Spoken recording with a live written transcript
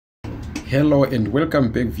Hello and welcome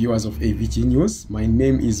back, viewers of AVG News. My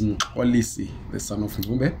name is Mxolisi, the son of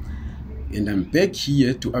Ngumbe, and I'm back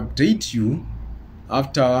here to update you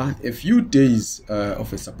after a few days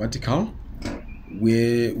of a sabbatical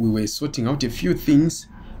where we were sorting out a few things.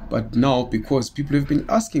 But now, because people have been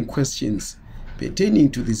asking questions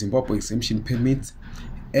pertaining to the Zimbabwe exemption permits,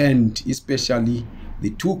 and especially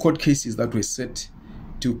the two court cases that were set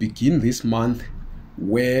to begin this month,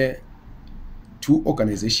 where two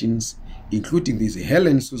organizations, including the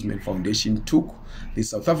Helen Suzman Foundation, took the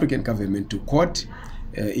South African government to court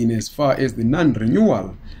in as far as the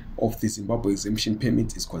non-renewal of the Zimbabwe exemption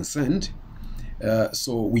permit is concerned.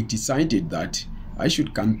 So we decided that I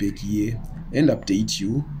should come back here and update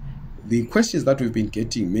you. The questions that we've been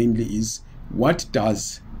getting mainly is, what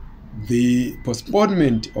does the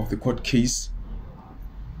postponement of the court case,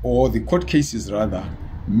 or the court cases rather,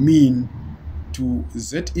 mean to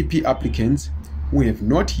ZEP applicants who have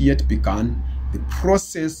not yet begun the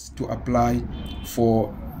process to apply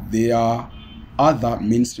for their other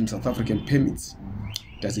mainstream South African permits?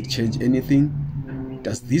 Does it change anything?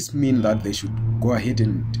 Does this mean that they should go ahead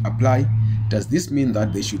and apply? Does this mean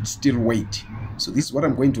that they should still wait? So this is what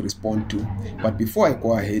I'm going to respond to. But before I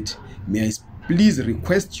go ahead, may I please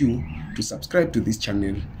request you to subscribe to this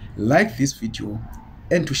channel, like this video,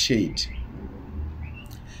 and to share it.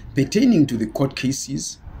 Pertaining to the court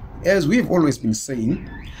cases, as we've always been saying,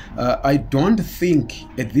 I don't think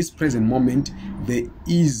at this present moment there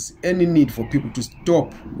is any need for people to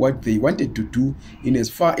stop what they wanted to do in as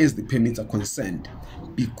far as the permits are concerned,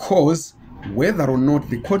 because whether or not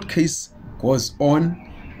the court case goes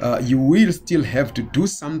on, you will still have to do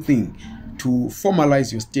something to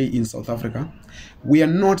formalize your stay in South Africa. We are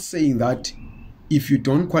not saying that if you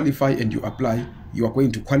don't qualify and you apply, you are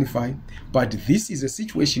going to qualify, but this is a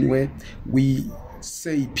situation where we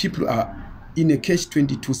say people are in a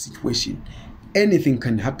catch-22 situation. Anything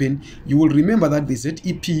can happen. You will remember that the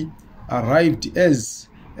ZEP arrived as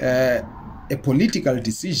a political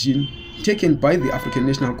decision taken by the African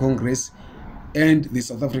National Congress and the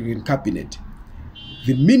South African cabinet.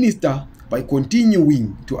 The minister, by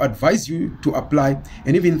continuing to advise you to apply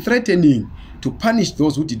and even threatening to punish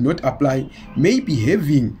those who did not apply, may be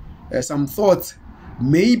having some thoughts.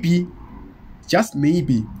 Maybe, just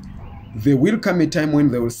maybe, there will come a time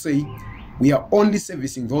when they will say, we are only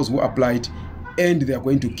servicing those who applied and they are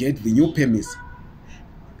going to get the new permits.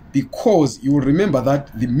 Because you will remember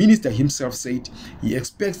that the minister himself said he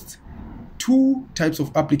expects two types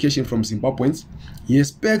of application from Zimbabweans. He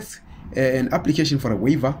expects an application for a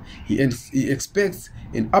waiver. He expects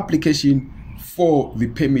an application for the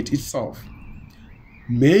permit itself.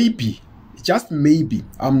 Maybe, just maybe,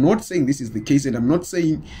 I'm not saying this is the case, and I'm not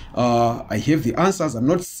saying I have the answers. I'm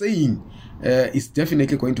not saying it's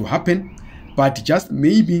definitely going to happen, but just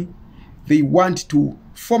maybe they want to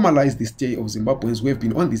formalize the stay of Zimbabweans who have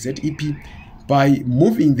been on the ZEP by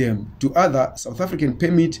moving them to other South African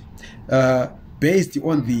permit based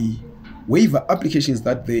on the waiver applications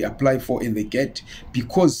that they apply for and they get,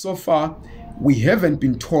 because so far we haven't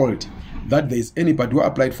been told that there's anybody who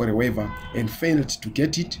applied for a waiver and failed to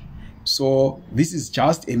get it. So this is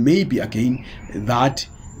just a maybe again, that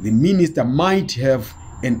the minister might have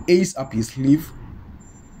an ace up his sleeve.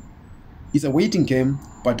 It's a waiting game,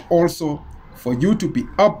 but also for you to be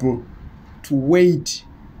able to wait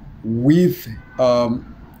with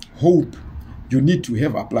hope, you need to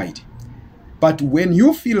have applied. But when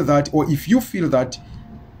you feel that, or if you feel that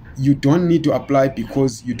you don't need to apply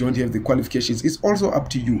because you don't have the qualifications, it's also up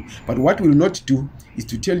to you. But what we'll not do is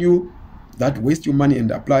to tell you that waste your money and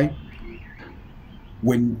apply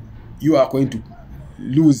when you are going to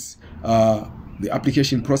lose the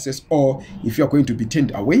application process, or if you are going to be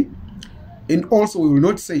turned away. And also we will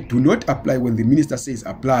not say do not apply when the minister says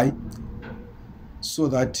apply, so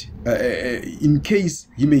that in case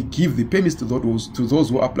he may give the permits to those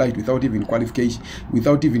who applied without even qualification,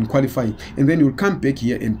 without even qualifying, and then you'll come back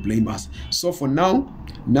here and blame us. So for now,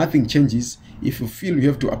 nothing changes. If you feel you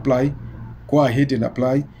have to apply, go ahead and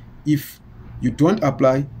apply. If you don't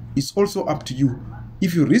apply, it's also up to you.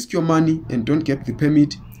 If you risk your money and don't get the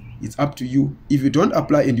permit, it's up to you. If you don't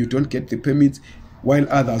apply and you don't get the permit, while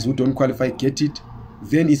others who don't qualify get it,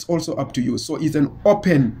 then it's also up to you. So it's an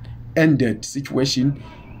open-ended situation.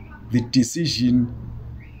 The decision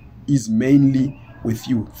is mainly with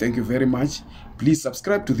you. Thank you very much. Please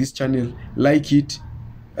subscribe to this channel, like it,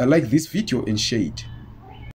 like this video, and share it.